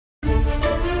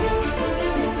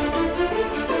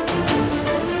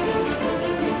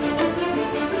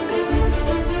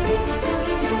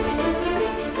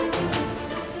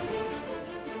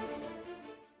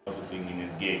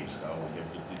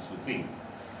thing.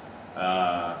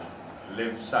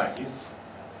 Lev Sakis,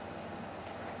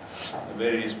 a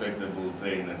very respectable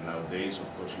trainer nowadays.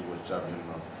 Of course, he was champion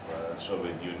of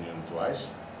Soviet Union twice.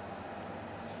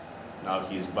 Now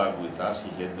he's back with us.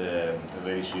 He had a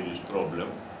very serious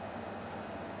problem.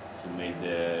 He made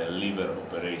a liver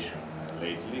operation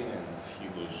lately, and he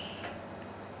was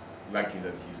lucky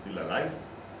that he's still alive.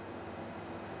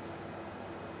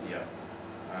 Yeah,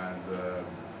 and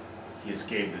he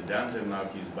escaped the danger. Now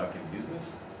he's back in business.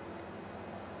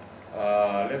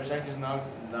 Lev Sakis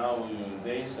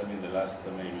nowadays, I mean the last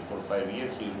maybe 4 or 5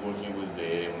 years, he's working with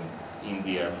the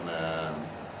Indian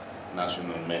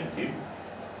national men team.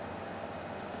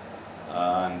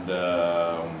 And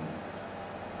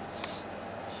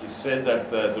he said that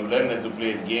to learn how to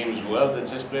play at games well, the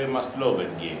chess player must love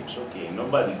at games. Okay,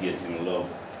 nobody gets in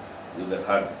love with the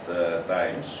hard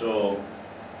times. So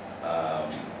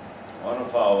one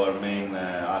of our main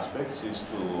aspects is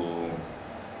to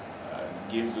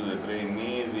give to the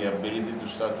trainee the ability to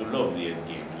start to love the end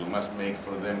games. We must make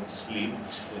for them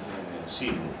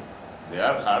simple. They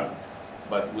are hard,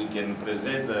 but we can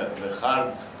present the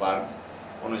hard part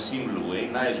on a simple way,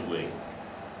 nice way.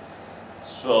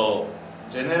 So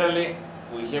generally,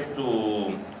 we have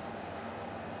to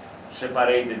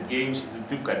separate the games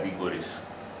into 2 categories: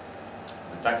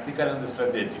 the tactical and the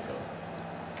strategical.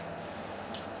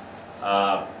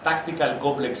 Tactical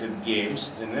complex games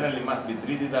generally must be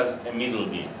treated as a middle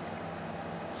game.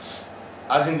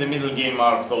 As in the middle game,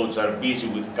 our thoughts are busy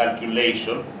with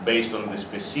calculation based on the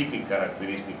specific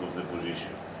characteristic of the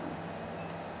position.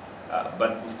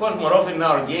 But of course, more often in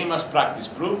our game, as practice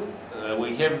proof,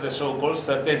 we have the so-called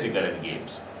strategical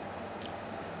games.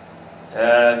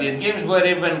 The games where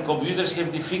even computers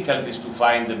have difficulties to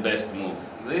find the best move.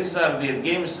 These are the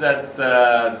games that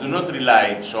do not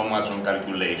rely so much on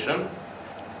calculation,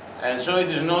 and so it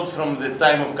is not from the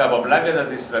time of Capablanca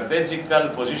that in strategical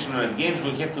positional games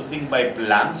we have to think by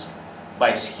plans,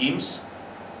 by schemes,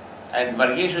 and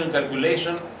variation in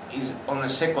calculation is on a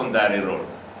secondary role.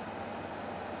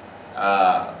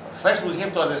 First we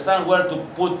have to understand where to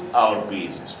put our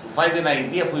pieces, to find an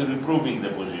idea for improving the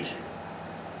position.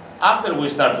 After we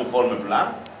start to form a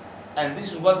plan, and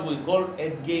this is what we call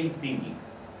endgame thinking.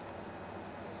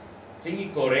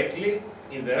 Thinking correctly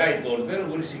in the right order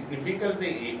will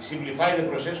significantly simplify the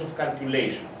process of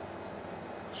calculation.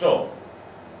 So,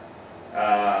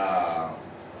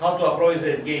 how to approach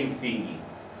the endgame thinking?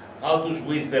 How to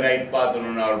switch the right button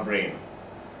on our brain?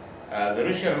 The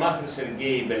Russian master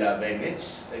Sergei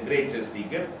Belavenets, a great chess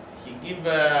thinker, he give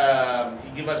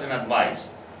us an advice.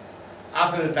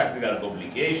 After the tactical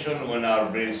complication, when our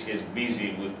brains is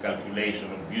busy with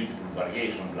calculation of beautiful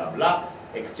variation, blah blah,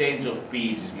 exchange of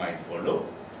pieces might follow,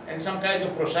 and some kind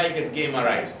of prosaic game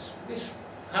arises. This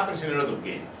happens in a lot of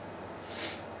games.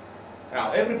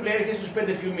 Now, every player has to spend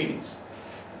a few minutes,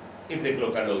 if the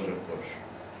clock allows, of course,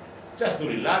 just to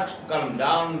relax, to calm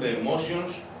down the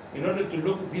emotions, in order to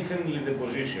look differently at the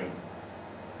position.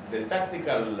 The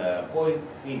tactical point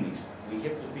finished, we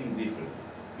have to think differently.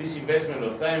 This investment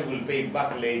of time will pay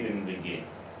back later in the game.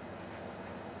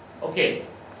 Okay,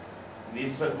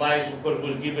 this advice of course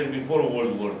was given before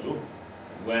World War II,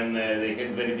 when they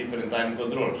had very different time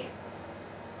controls.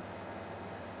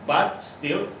 But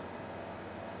still,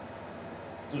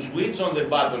 to switch on the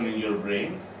button in your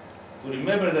brain, to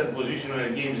remember that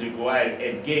positional games require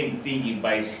a game thinking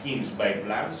by schemes, by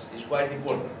plans, is quite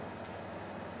important.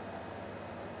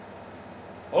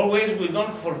 Always, we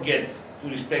don't forget to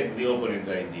respect the opponent's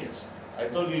ideas. I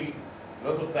told you a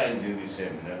lot of times in this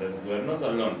seminar that we are not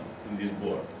alone in this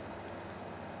board.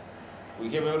 We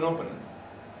have an opponent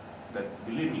that,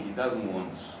 believe me, he doesn't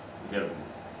want to help me.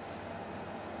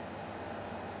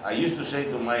 I used to say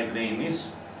to my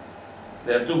trainees,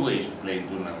 there are 2 ways to play in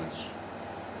tournaments.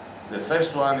 The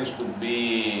first one is to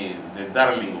be the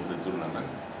darling of the tournament.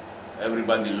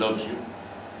 Everybody loves you.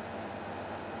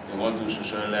 They want to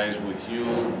socialize with you.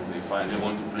 They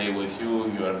want to play with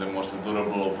you. You are the most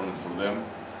adorable opponent for them.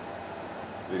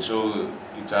 They show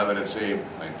each other and say,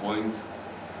 my point,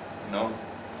 you know.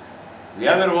 The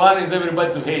other one is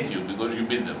everybody to hate you because you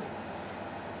beat them.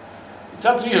 It's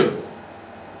up to you.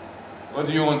 What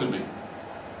do you want to be?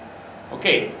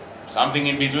 Okay, something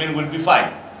in between will be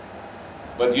fine.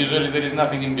 But usually there is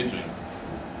nothing in between.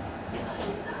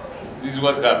 This is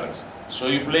what happens. So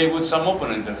you play with some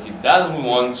opponent that he doesn't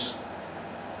love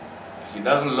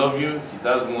you, he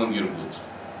doesn't want your good.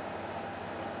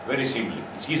 Very simply.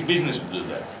 It's his business to do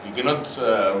that. You cannot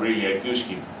really accuse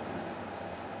him.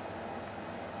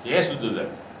 He has to do that.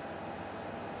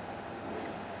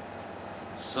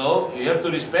 So you have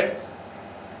to respect,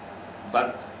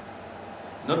 but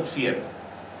not fear.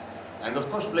 and of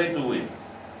course play to win.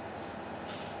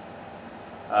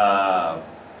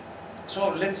 So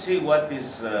let's see what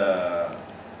this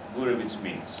Gurevich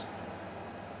means.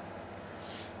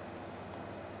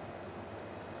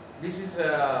 This is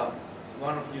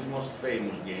one of his most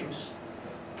famous games.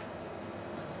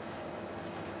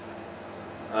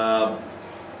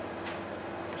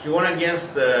 He won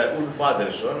against Ulf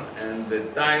Andersson, and the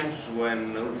times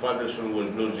when Ulf Andersson was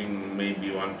losing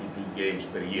maybe 1 to 2 games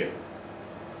per year.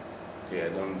 Okay, I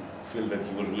don't feel that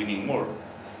he was winning more,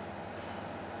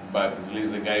 but at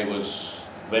least the guy was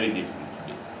very difficult to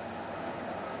beat.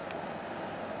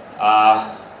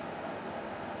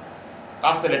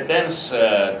 After a tense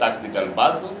tactical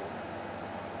battle,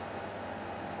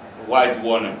 White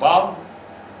won a pawn,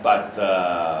 but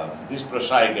this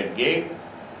prosaic game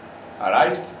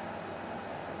arrived.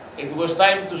 It was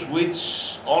time to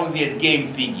switch on the game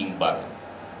thinking button.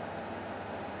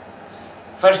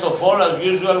 First of all, as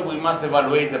usual, we must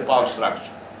evaluate the pawn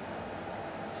structure.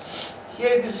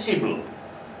 Here it is simple.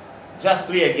 Just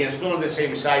 3 against 2 on the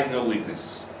same side, no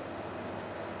weaknesses.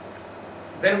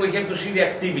 Then we have to see the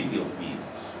activity of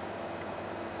pieces.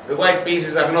 The white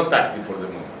pieces are not active for the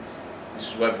moment. This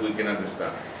is what we can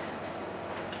understand.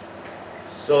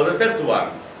 So the third one,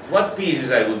 what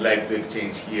pieces I would like to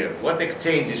exchange here? What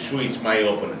exchanges switch my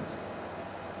opponent?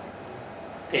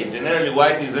 Okay, generally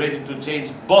white is ready to change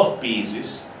both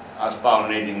pieces, as pawn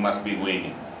rating must be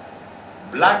winning.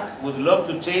 Black would love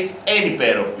to change any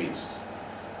pair of pieces,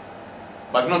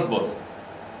 but not both.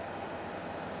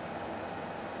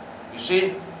 You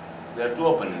see, there are 2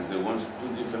 opponents, they want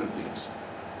 2 different things.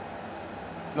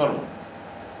 Normal.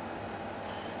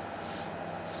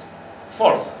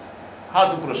 Fourth,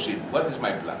 how to proceed? What is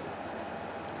my plan?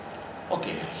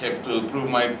 Okay, I have to improve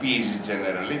my pieces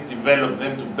generally, develop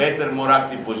them to better, more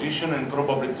active position and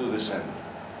probably to the center.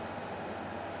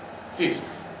 Fifth,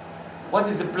 what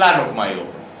is the plan of my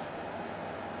opponent?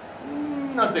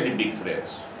 Not any big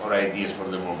threats or ideas for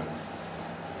the moment.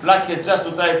 Black has just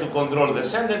to try to control the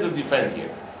center to defend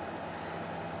here.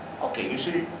 Okay, you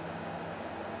see,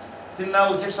 till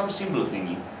now we have some simple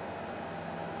thinking.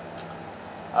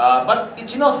 But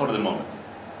it's enough for the moment.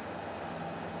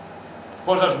 Of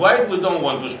course, as white, we don't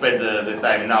want to spend the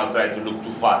time now trying to look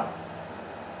too far.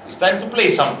 It's time to play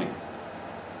something.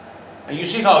 And you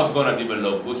see how it's going to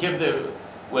develop. We have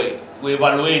we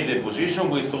evaluate the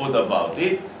position, we thought about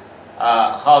it,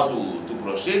 how to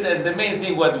proceed, and the main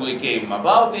thing what we came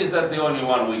about is that the only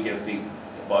one we can think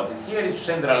about it here is to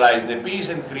centralize the piece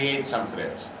and create some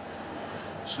threats.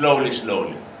 Slowly,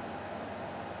 slowly.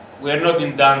 We are not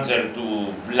in danger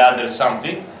to blunder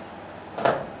something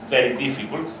very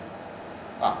difficult.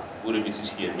 Gurevich is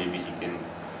here, maybe he can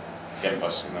help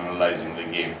us in analyzing the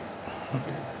game.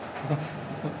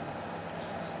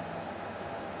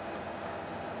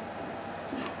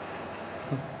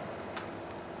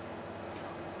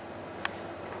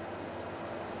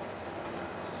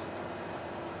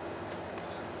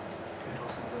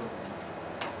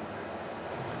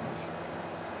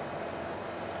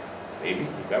 Maybe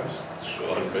he comes, so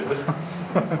all better.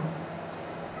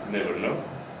 Never know.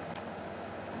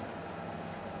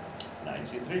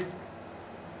 9c3.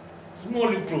 Small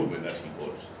improvement, as he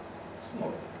calls it.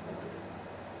 Small.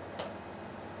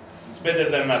 It's better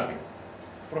than nothing.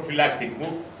 Prophylactic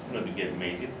move, not to get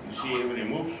made it. You see every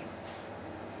move.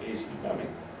 Is he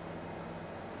coming?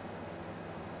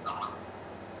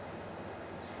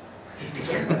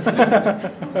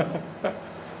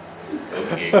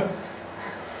 Okay.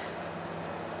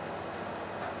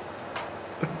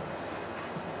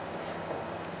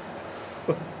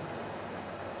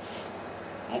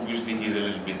 Obviously, he's a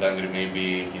little bit angry.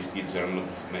 Maybe his kids are not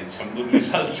made some good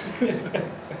results.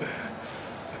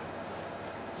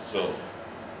 So,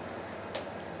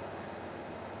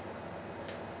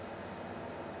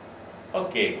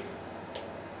 okay.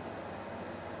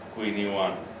 Queen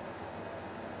E1.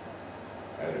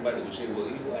 Everybody will say, well,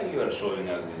 why you are showing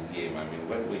us this game? I mean,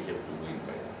 why do we have to win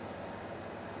by that?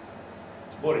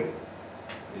 It's boring,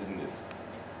 isn't it?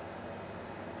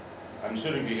 I'm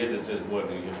sure if you get a chessboard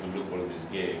and you have to look for this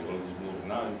game, all these moves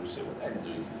now, you will say, what I'm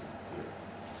doing here.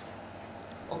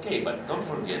 Okay, but don't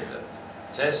forget that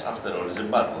chess, after all, is a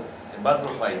battle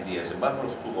of ideas, a battle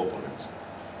of 2 opponents.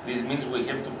 This means we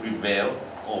have to prevail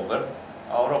over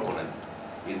our opponent.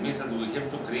 It means that we have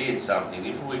to create something.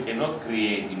 If we cannot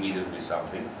create immediately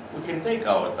something, we can take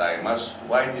our time, as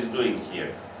White is doing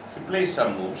here. He plays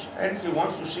some moves, and he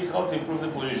wants to see how to improve the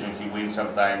position. He wins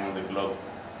some time on the clock.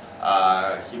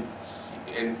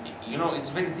 And you know, it's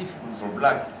very difficult for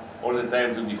Black all the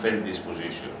time to defend this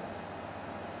position.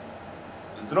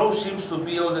 The draw seems to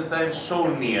be all the time so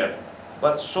near,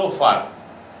 but so far.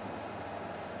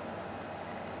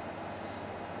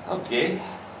 Okay.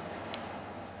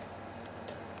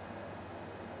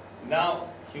 Now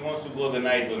he wants to go the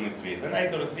knight on e3. The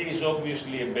knight on e3 is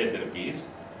obviously a better piece,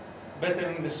 better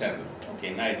in the center.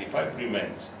 Okay, knight e5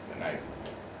 prevents the knight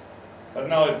e3. But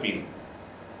now a pin.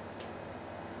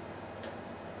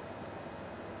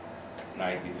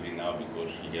 Knight e3 now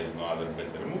because he has no other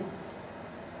better move.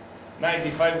 Knight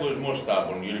e5 was more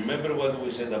stubborn. You remember what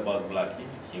we said about black?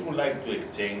 He would like to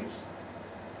exchange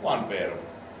one pair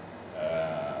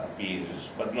of pieces,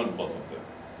 but not both of them.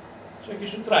 So he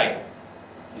should try.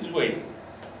 He's waiting.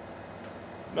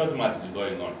 Not much is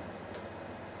going on.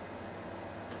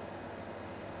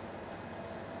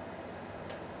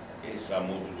 Okay, some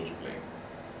moves was playing.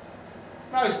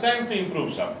 Now it's time to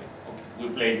improve something. Okay, we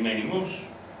played many moves.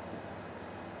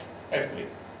 F3.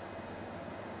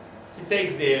 He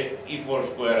takes the e4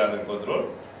 square under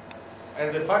control,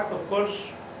 and the fact, of course,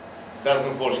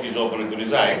 doesn't force his opponent to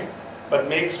resign, but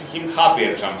makes him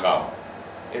happier somehow.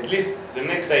 At least the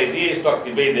next idea is to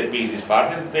activate the pieces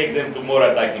further, to take them to more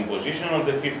attacking position on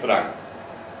the 5th rank.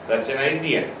 That's an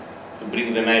idea, to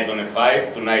bring the knight on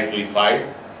f5 to knight to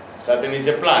e5. Certainly is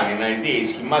a plan, an idea, a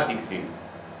schematic thing.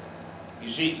 You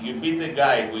see, you beat a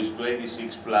guy who is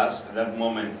 26 plus, at that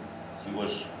moment he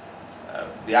was,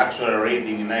 the actual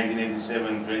rating in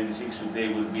 1987, 26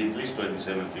 today will be at least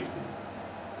 2750.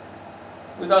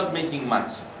 Without making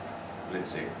much, let's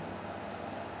say.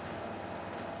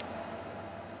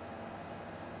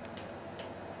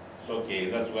 So, okay,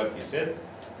 that's what he said.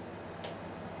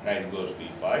 Knight goes to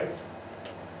e5.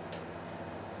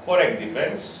 Correct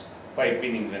defense by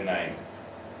pinning the knight.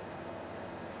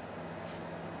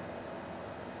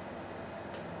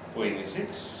 Queen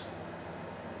e6.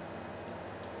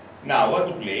 Now, what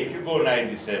to play? If you go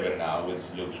knight e7 now, which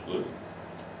looks good,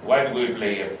 white will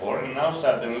play f4, and now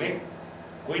suddenly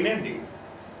queen ending.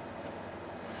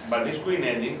 But this queen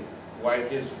ending, white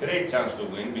has great chance to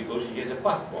win because he has a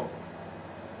passed pawn.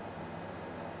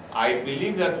 I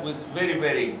believe that with very,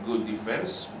 very good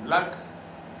defense, black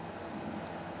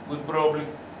would probably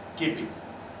keep it.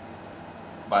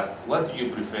 But what do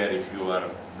you prefer if you are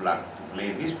black? To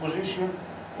play this position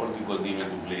or to continue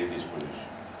to play this position?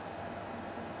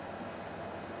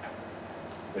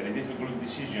 Very difficult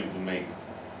decision to make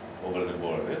over the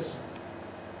board, yes?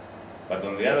 But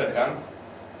on the other hand,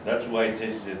 that's why chess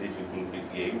is a difficult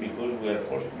game, because we are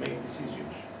forced to make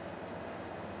decisions.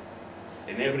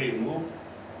 In every move,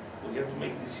 we have to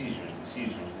make decisions.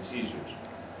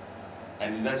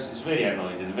 And it's very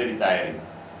annoying, it's very tiring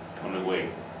on the way.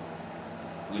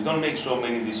 We don't make so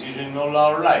many decisions in all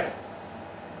our life.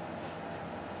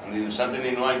 And then suddenly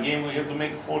in one game we have to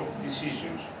make 4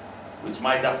 decisions, which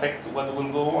might affect what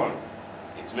will go on.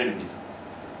 It's very difficult.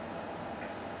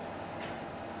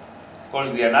 Of course,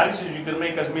 the analysis, you can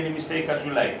make as many mistakes as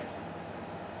you like.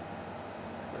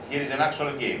 But here is an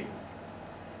actual game.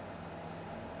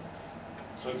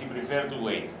 So he preferred to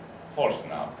wait. Forced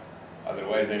now.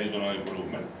 Otherwise there is no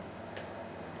improvement.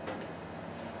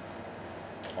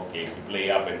 Okay, he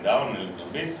play up and down a little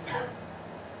bit.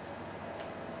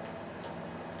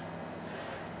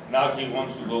 Now he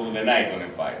wants to go with the knight on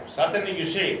f5. Suddenly you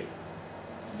see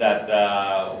that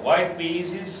white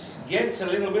pieces gets a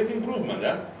little bit improvement.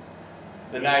 Huh?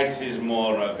 The knight is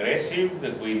more aggressive,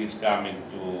 the queen is coming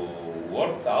to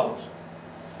work out.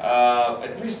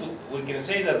 At least we can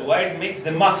say that white makes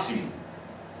the maximum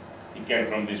he can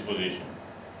from this position.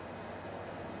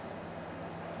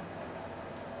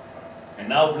 And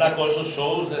now black also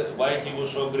shows that why he was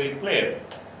so great player.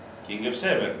 King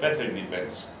f7, perfect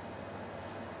defense.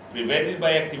 Prevented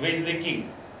by activating the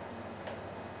king.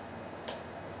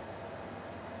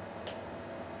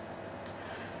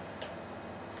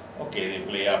 Okay, they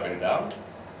play up and down.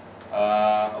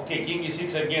 Okay, king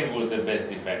e6 again was the best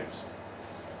defense.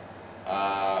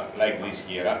 Like this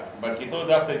here. But he thought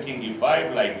after king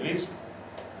e5, like this,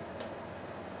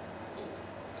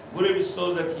 Gurevich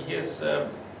thought that he has a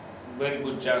very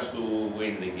good chance to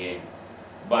win the game.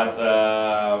 But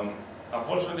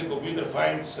unfortunately, the computer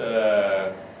finds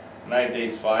knight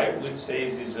h5, which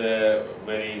says is a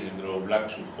very easy draw. Black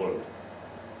should hold.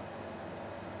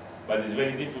 But it's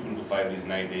very difficult to find this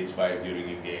knight h5 during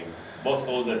a game. Both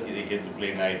thought that they had to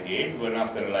play knight e8, when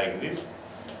after like this,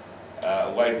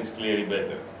 white is clearly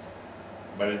better.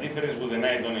 But the difference with the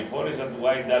knight on e4 is that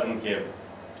white doesn't have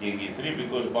king e3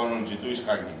 because pawn on g2 is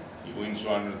hanging. He wins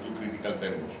one or two critical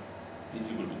tempos.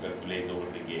 Difficult to calculate over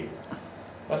the game.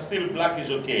 But still, black is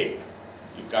okay.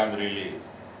 You can't really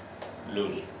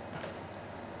lose.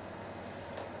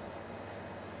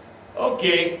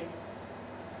 Okay,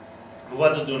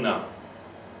 what to do now?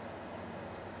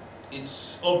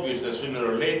 it's obvious that sooner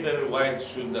or later white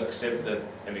should accept that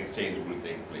an exchange will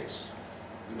take place,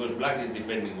 because black is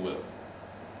defending well.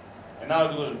 And now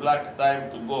it was black time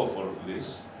to go for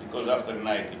this, because after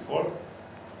knight e4,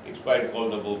 it's quite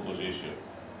holdable position.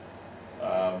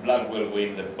 Black will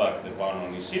win the back the pawn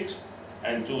on e6,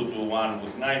 and 2 to 1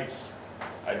 with knights.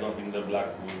 I don't think the black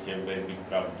will have very big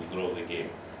trouble to draw the game.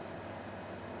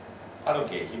 But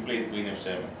okay, he played queen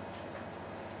f7,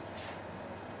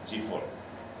 g4.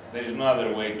 There is no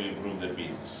other way to improve the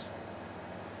pieces.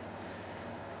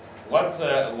 What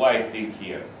white think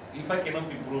here? If I cannot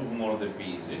improve more the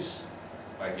pieces,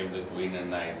 I have the queen and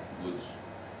knight goods,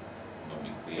 no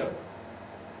big deal,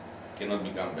 cannot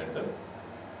become better.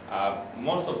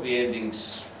 Most of the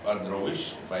endings are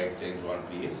drawish if I exchange one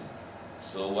piece,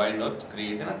 so why not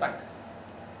create an attack?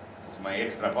 It's my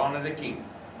extra pawn and the king,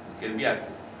 it can be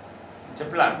active. It's a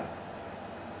plan.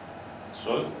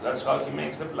 So that's how he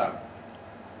makes the plan.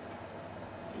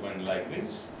 He went like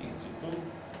this, king g2,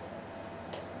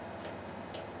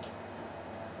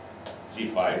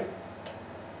 g5.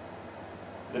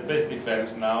 The best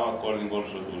defense now, according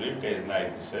also to Rivka, is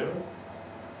knight e7.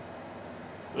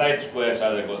 Light squares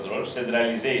are the controls,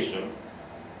 centralization.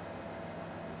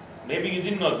 Maybe you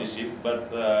didn't notice it, but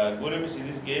Gurevich in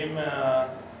this game,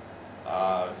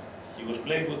 he was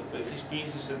playing with his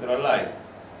pieces centralized.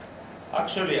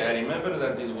 Actually, I remember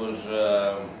that it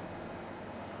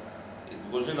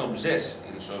was an obsess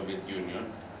in the Soviet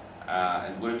Union,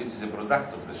 and Gurevich is a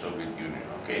product of the Soviet Union,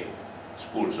 okay?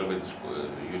 Soviet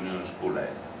Union school, I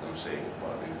don't say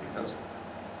about anything else.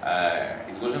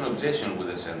 It was an obsession with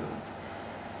the center.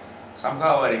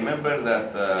 Somehow I remember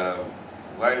that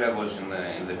while I was in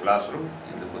the classroom,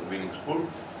 in the Botvinnik school,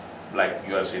 like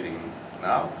you are sitting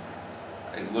now,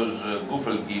 it was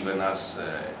Guffel given us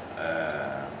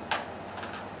a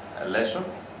lesson.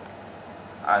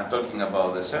 I'm talking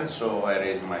about the sense, so I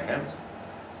raised my hand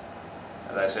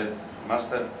and I said,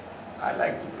 Master, I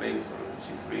like to play for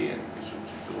g3 and bishop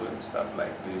g2 and stuff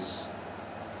like this.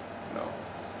 No,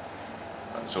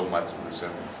 not so much of the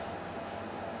center.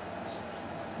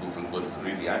 Guffel got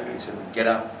really angry. He said, get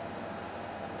up.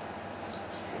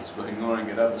 What's going on?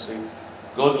 Get up and say,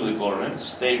 go to the corner,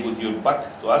 stay with your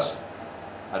back to us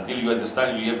until you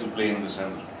understand you have to play in the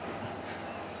center.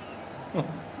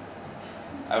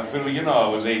 I feel, I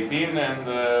was 18 and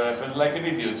I felt like an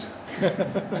idiot.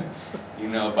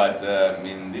 But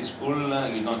in this school,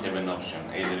 you don't have an option.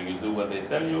 Either you do what they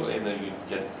tell you, either you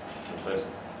get the first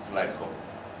flight home.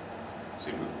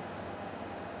 Simple.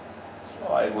 So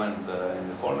I went in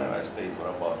the corner, I stayed for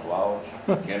about 2 hours,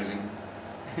 cursing,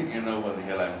 what the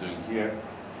hell I'm doing here,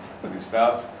 this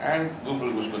stuff. And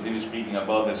Guffel was continuing speaking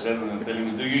about the center and telling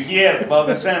me, do you hear about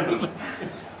the center?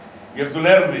 You have to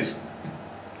learn this.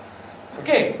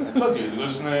 Okay, I told you, it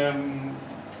was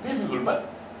difficult, but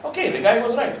okay, the guy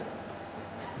was right.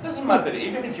 It doesn't matter,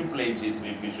 even if you play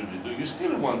g3, bishop g2, you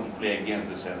still want to play against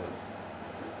the center.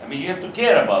 I mean, you have to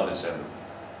care about the center.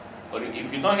 Or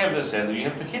if you don't have the center, you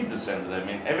have to hit the center. I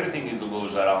mean, everything that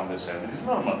goes around the center is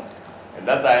normal. At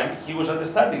that time, he was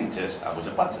understanding chess. I was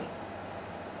a patcher.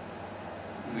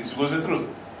 This was the truth.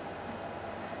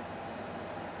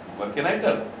 What can I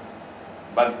tell?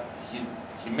 But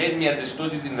he made me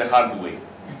understood it in the hard way,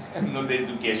 not the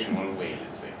educational way,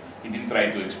 let's say. He didn't try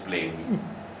to explain me.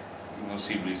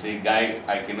 Simply say, guy,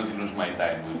 I cannot lose my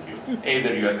time with you.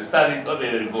 Either you understand it, or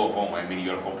either go home. I mean,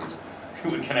 you're hopeless.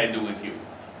 What can I do with you?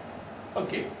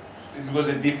 Okay, this was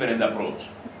a different approach.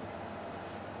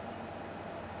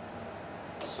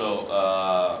 So,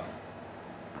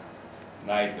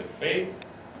 knight f8.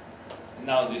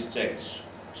 Now this check is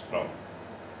strong.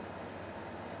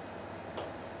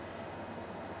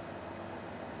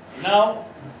 Now,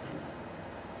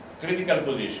 critical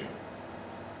position.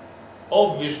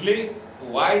 Obviously,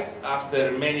 white,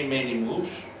 after many moves,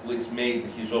 which made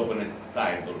his opponent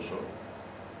tired also.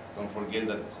 Don't forget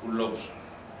that who loves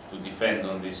to defend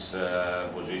on this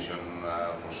position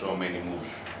for so many moves?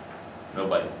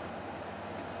 Nobody.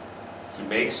 He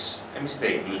makes a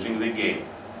mistake, losing the game.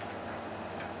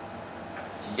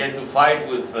 He had to fight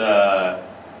with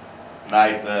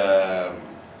knight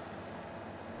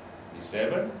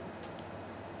e7,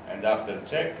 and after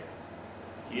check,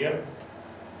 here,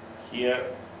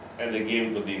 and the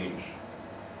game continues.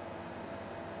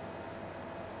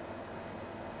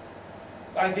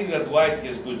 I think that white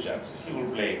has good chances. He will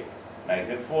play knight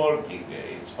f4, king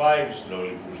h5,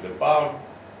 slowly push the pawn.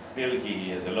 Still, he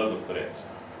has a lot of threats.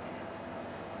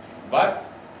 But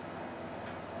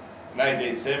knight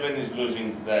h7 is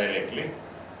losing directly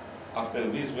after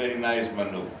this very nice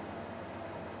maneuver.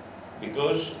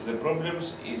 Because the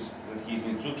problems is that he's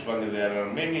in Zugzwang, there are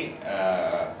many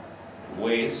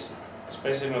ways,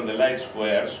 especially on the light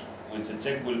squares, which a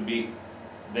check will be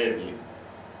deadly.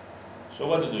 So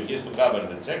what to do? He has to cover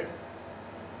the check.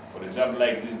 For example,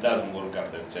 like this doesn't work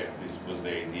after check. This was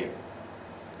the idea.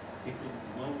 He could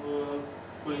move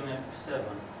queen f7.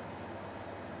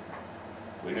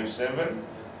 Queen f7,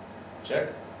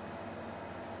 check.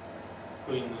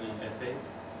 Queen f8.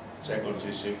 Check on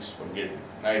c6, forget it.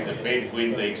 Knight f8,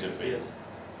 queen takes f8. Yes.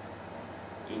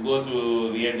 You go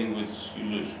to the ending which you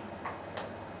lose.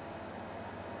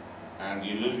 And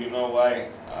you lose, you know why?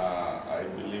 I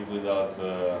believe without...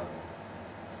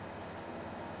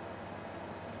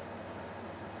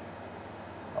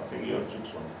 I think you have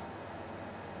choose one.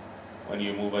 When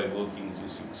you move, I go king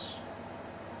g6.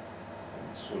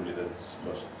 And surely that's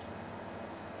lost.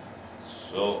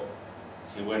 So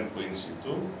he went queen c2,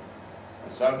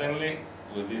 and suddenly,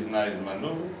 with this nice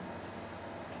maneuver,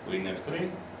 queen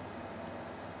f3,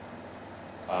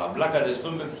 black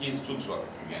understood that he took one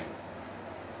again.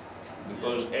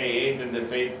 Because a8 and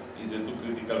f8 is the two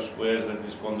critical squares that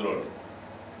is controlled.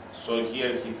 So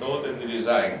here he thought and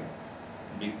resigned.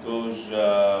 Because,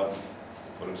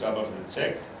 for example, after the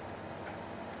check,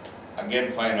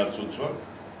 again final Tsutsua,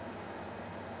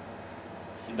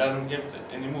 he doesn't have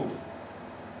any move.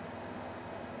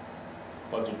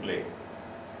 What to play?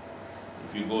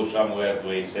 If you go somewhere to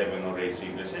a7 or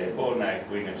a6, they say, go knight,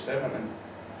 queen f7 and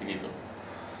finito.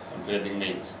 I'm trading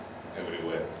mates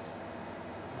everywhere.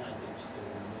 Knight h7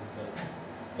 was bad.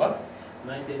 What?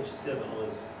 Knight h7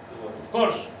 was the one. Of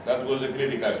course, that was the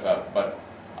critical stuff, but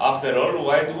after all,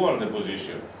 white won the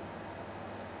position.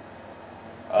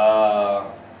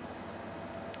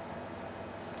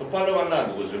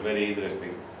 Topalovanad was a very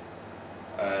interesting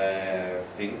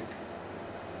thing.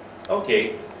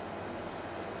 Okay.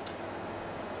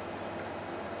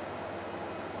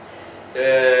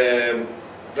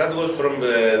 That was from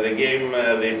the game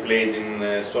they played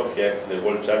in Sofia, the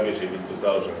World Championship in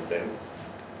 2010.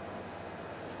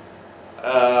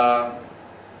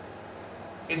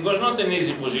 It was not an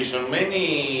easy position.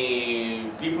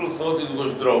 Many people thought it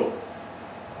was draw.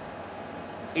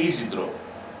 Easy draw.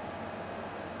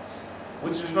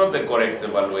 Which is not the correct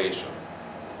evaluation.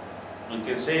 We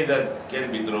can say that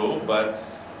can be draw, but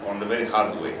on a very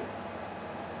hard way.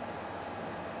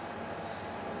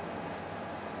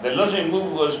 The logic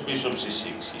move was bishop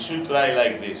c6. He should try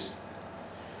like this.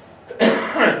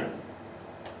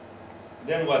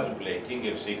 Then what to play? King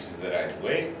f6 is the right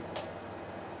way.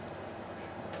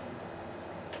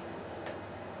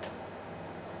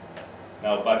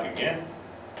 Now back again.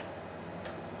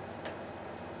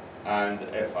 And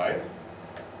f5.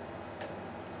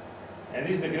 And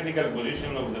this is the critical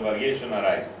position of the variation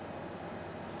arised.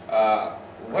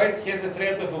 White has a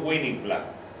threat of a winning plan.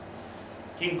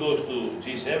 King goes to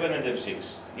g7 and f6.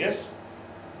 Yes?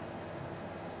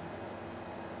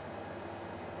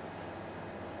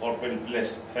 Or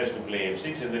first to play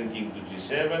f6 and then king to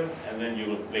g7, and then you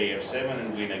will play f7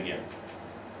 and win again.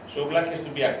 So black has to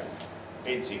be active.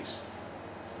 h6.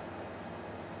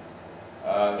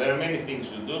 There are many things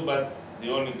to do, but the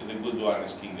good one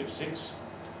is king f6.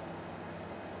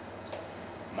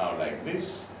 Now like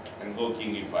this, and go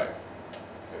king e5,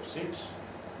 f6.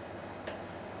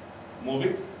 Move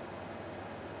it.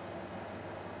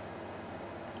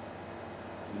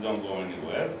 You don't go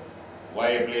anywhere.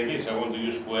 Why I play this? I want to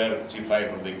use square g5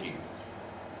 for the king.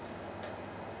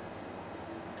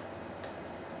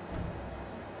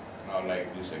 Now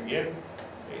like this again,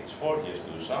 h4, he has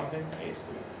to do something,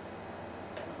 h3.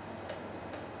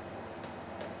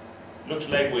 Looks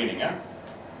like winning, huh?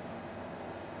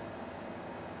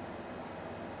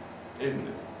 Isn't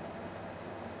it?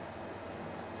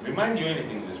 Remind you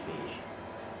anything in this position?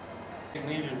 It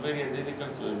is very identical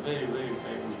to a very, very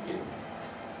famous game.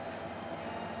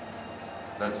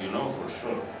 That you know for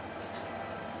sure.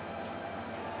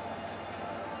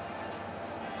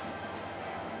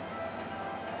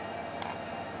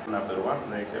 Number one,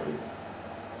 Reykjavik.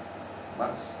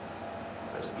 Match.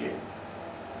 First game.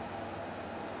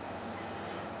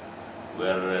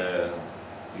 Where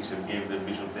Fischer gave the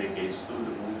bishop take h2, the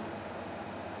move.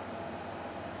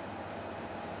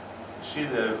 See,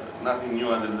 there's nothing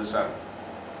new under the sun.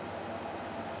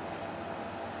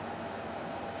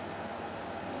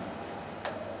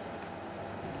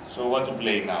 So what to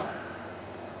play now?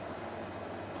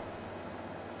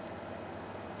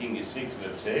 King is 6,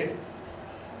 let's say.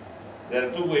 There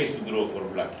are two ways to draw for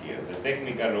black here. The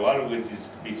technical one, which is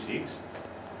b6,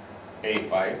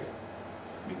 a5,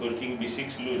 because king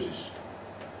b6 loses.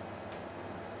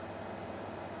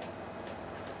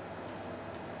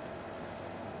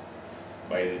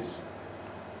 By this.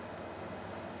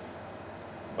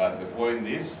 But the point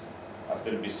is,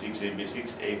 After b6,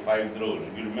 ab6, a5 draws.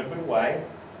 You remember why?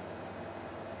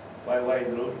 Why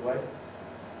draws? Why?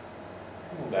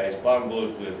 Come on, guys, pawn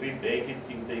goes to a3, take it,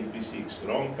 king take b6.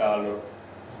 Wrong color.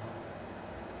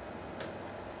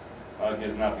 Now he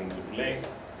has nothing to play.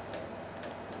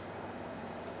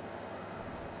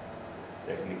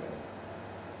 Technical.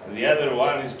 And the other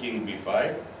one is king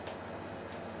b5.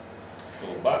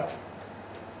 Go back.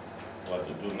 What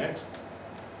to do next?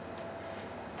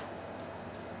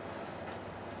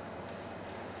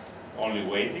 Only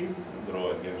waiting,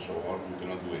 draw again, so on, you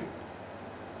cannot win.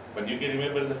 But you can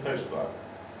remember the first one.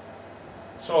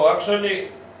 So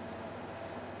actually,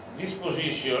 this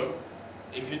position,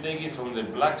 if you take it from the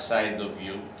black side of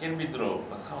view, can be drawn.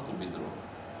 But how to be drawn?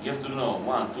 You have to know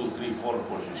 1, 2, 3, 4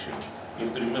 positions. You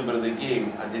have to remember the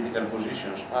game, identical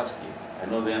positions, Spassky. I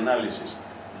know the analysis.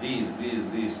 These.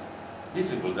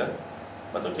 Difficult, eh?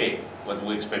 But okay, what do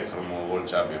we expect from world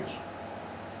champions?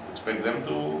 We expect them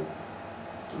to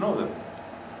know them.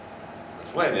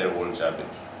 That's why they're world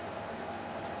champions.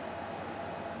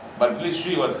 But let's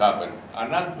see what happened.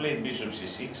 Anand played bishop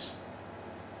c6,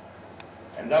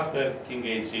 and after king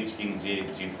h6, king g8,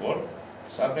 g4,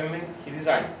 suddenly he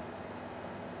resigned.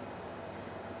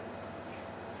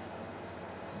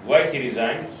 Why he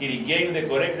resigned? He regained the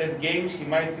corrected games he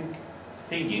might be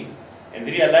thinking and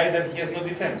realized that he has no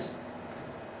defense.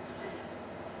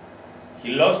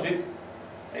 He lost it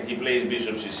and he plays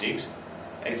bishop c6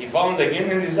 and he found again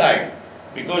and resigned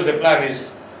because the plan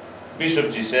is bishop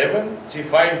g7,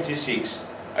 g5, g6.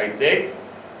 I take,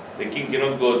 the king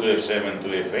cannot go to f7 to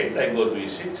f8, I go to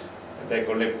e6 and I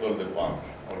collect all the pawns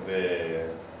or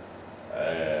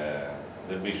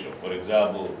the bishop. For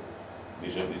example,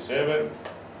 bishop d7,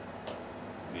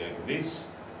 like this,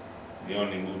 the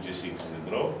only move g6 is a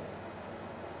draw,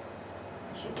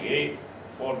 bishop e8,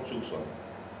 4, choose one.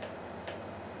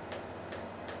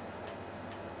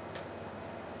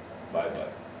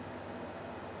 Bye-bye.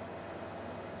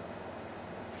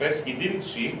 First he didn't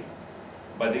see,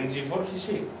 but in g4 he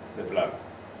see the plan.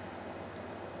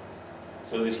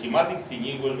 So the schematic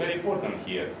thinking was very important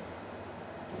here,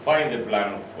 to find the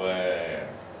plan of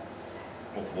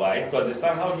white, to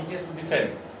understand how he has to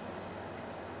defend.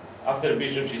 After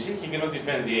bishop c6, he cannot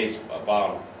defend the h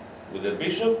pawn with the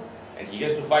bishop, and he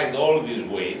has to find all these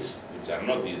ways, which are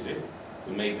not easy,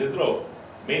 to make the draw.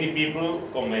 Many people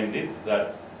commented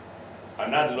that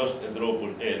Anand lost a draw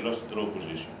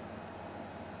position.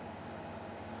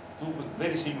 Two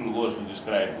very simple words to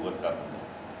describe what happened.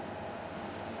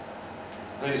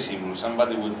 Very simple.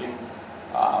 Somebody would think,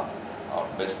 our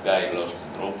best guy lost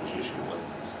a draw position. What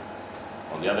is this?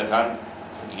 On the other hand,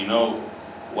 you know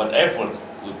what effort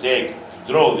would take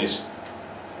to draw this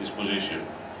position.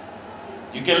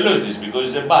 You can lose this because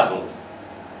it's a battle.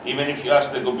 Even if you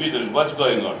ask the computers what's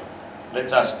going on,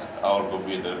 let's ask our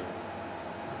computer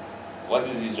what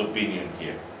is his opinion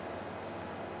here.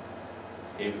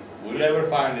 If we'll ever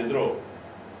find a draw.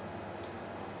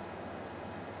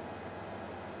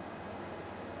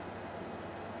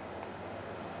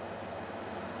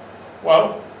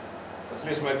 Well, at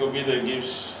least my computer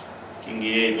gives king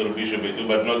e8 or bishop e2,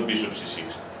 but not bishop c6.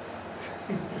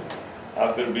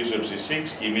 After bishop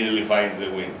c6, he immediately finds the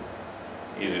win,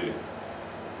 easily.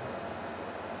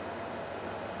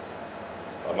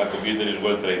 But my computer is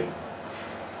well trained.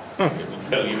 I can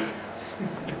tell you.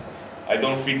 I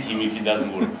don't fit him if he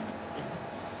doesn't work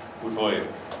with oil.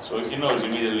 So he knows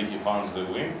immediately he found the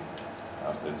win.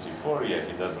 After g4, yeah,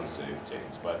 he doesn't save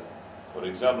change. But for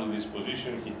example, this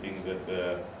position, he thinks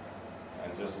that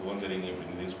I'm just wondering if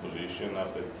in this position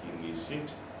after king e6,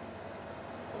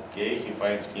 okay, he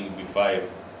finds king b5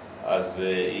 as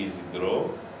the easy draw,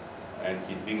 and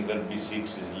he thinks that b6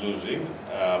 is losing,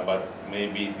 but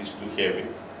maybe it is too heavy.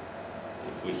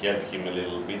 If we help him a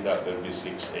little bit after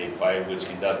b6, a5, which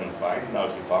he doesn't find, now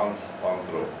he found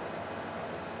draw.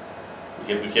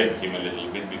 We have to help him a little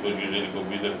bit because usually the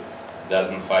computer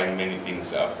doesn't find many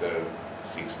things after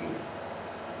 6 moves.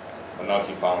 But now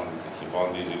he found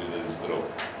easily that it's draw.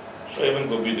 So even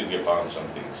computer can find some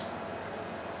things.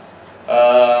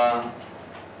 A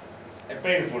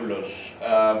painful loss.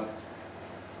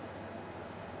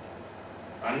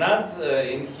 Anand,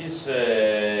 in his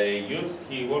youth,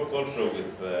 he worked also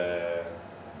with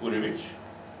Gurevich,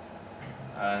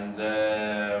 and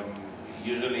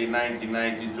usually in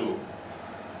 1992.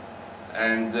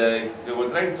 And they were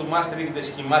trying to master the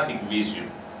schematic vision.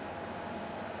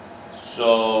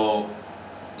 So,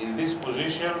 in this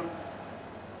position,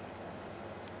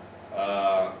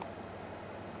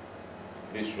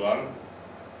 this one,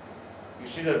 you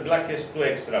see that black has 2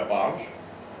 extra pawns.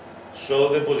 So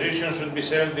the position should be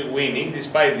certainly winning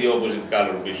despite the opposite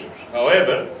color bishops.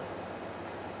 However,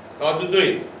 How to do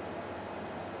it?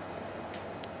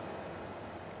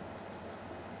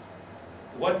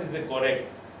 What is the correct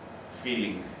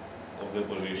feeling of the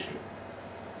position?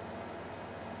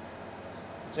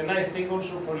 It's a nice thing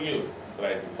also for you to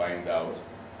try to find out.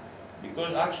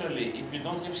 Because actually, if you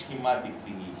don't have schematic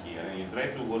thinking here and you try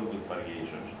to work with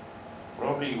variations,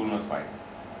 probably you will not find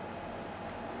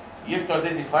it. You have to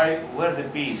identify where the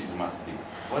pieces must be.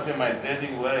 What am I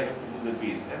threading, where I have to put the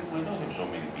piece? And we don't have so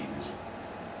many pieces.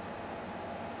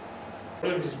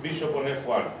 Problem is bishop on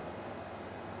f1.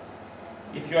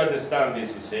 If you understand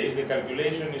this, it says the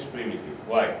calculation is primitive.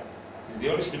 Why? It's the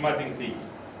only schematic thinking.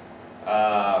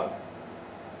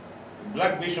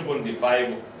 Black bishop on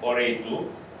d5 or a2,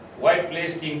 white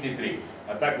plays king d3,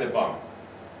 attack the pawn.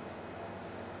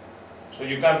 So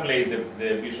you can't place the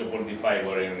bishop on d5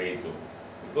 or on a2.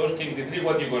 Because king d3,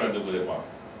 what are you going to do with the pawn?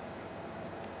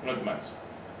 Not much.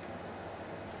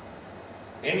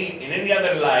 In any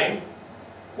other line,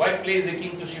 white plays the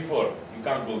king to c4. You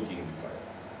can't go king d5.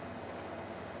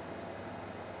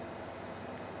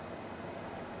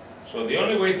 So the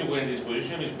only way to win this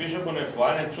position is bishop on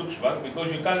f1 and Zugzwang,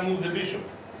 because you can't move the bishop.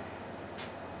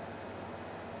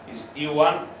 It's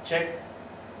e1 check.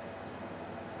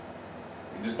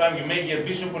 This time you make your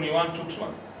bishop on e1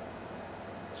 Zugzwang.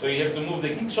 So you have to move the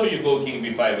king, so you go king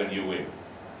b5 and you win.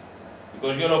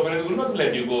 Because your opponent will not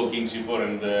let you go king c4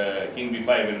 and king b5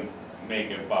 and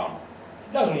make a pawn.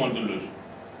 He doesn't want to lose.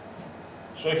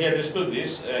 So he understood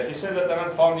this. He said that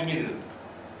Aran found immediately.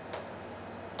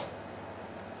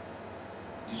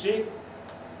 You see?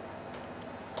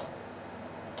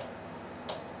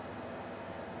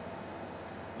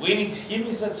 Winning scheme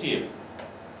is achieved.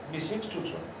 b6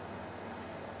 Zugzwang.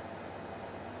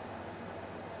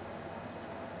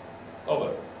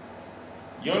 Over.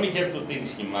 You only have to think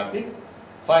schematic,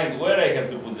 find where I have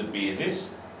to put the pieces.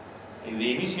 In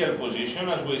the initial position,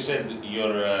 as we said,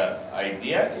 your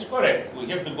idea is correct. We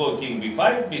have to go king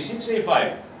b5, b6,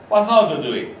 a5. But how to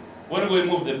do it? When we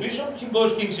move the bishop, he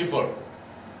goes king c4.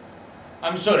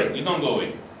 I'm sorry, you don't go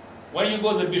in. When you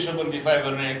go the bishop on d5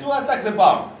 or a2, attack the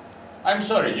pawn. I'm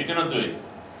sorry, you cannot do it.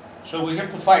 So we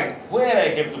have to find where I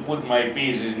have to put my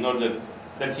pieces in order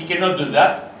that he cannot do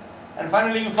that. And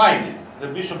finally you find it. The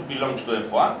bishop belongs to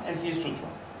f1 and he is Zugzwang.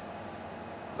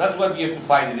 That's what you have to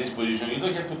find in this position. You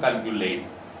don't have to calculate.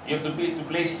 You have to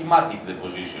play schematic the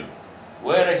position.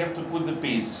 Where I have to put the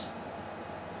pieces.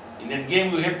 In that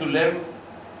game we have to learn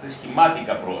the schematic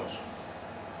approach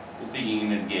to thinking in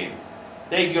that game.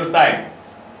 Take your time,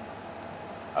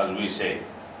 as we say.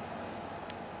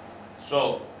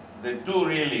 So the two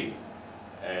really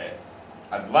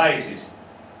advices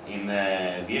in the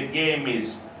end game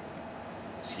is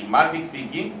schematic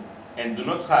thinking and do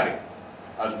not hurry,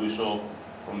 as we saw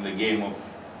from the game of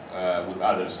with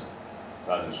Anderson.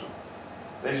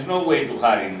 There is no way to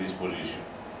hurry in this position.